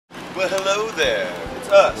Well, hello there. It's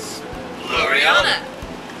us. Gloriana.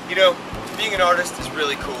 You know, being an artist is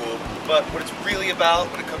really cool, but what it's really about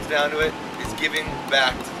when it comes down to it is giving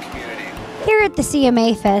back to the community. Here at the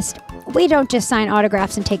CMA Fest, we don't just sign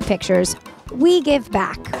autographs and take pictures. We give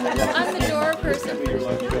back. I'm the door person.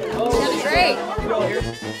 That's great.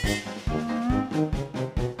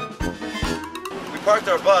 We parked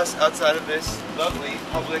our bus outside of this lovely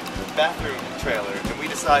public bathroom trailer, and we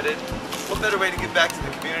decided, what better way to give back to the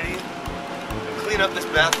community than clean up this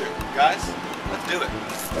bathroom? Guys, let's do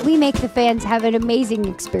it. We make the fans have an amazing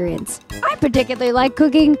experience. I particularly like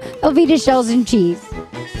cooking Velveeta shells and cheese.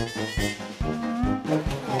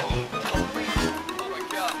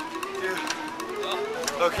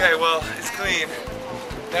 Okay, well, it's clean.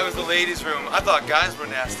 That was the ladies' room. I thought guys were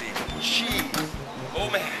nasty. Jeez. Oh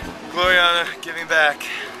man. Gloriana giving back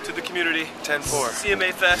To the community. 10-4.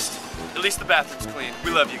 CMA Fest. At least the bathroom's clean.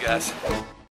 We love you guys.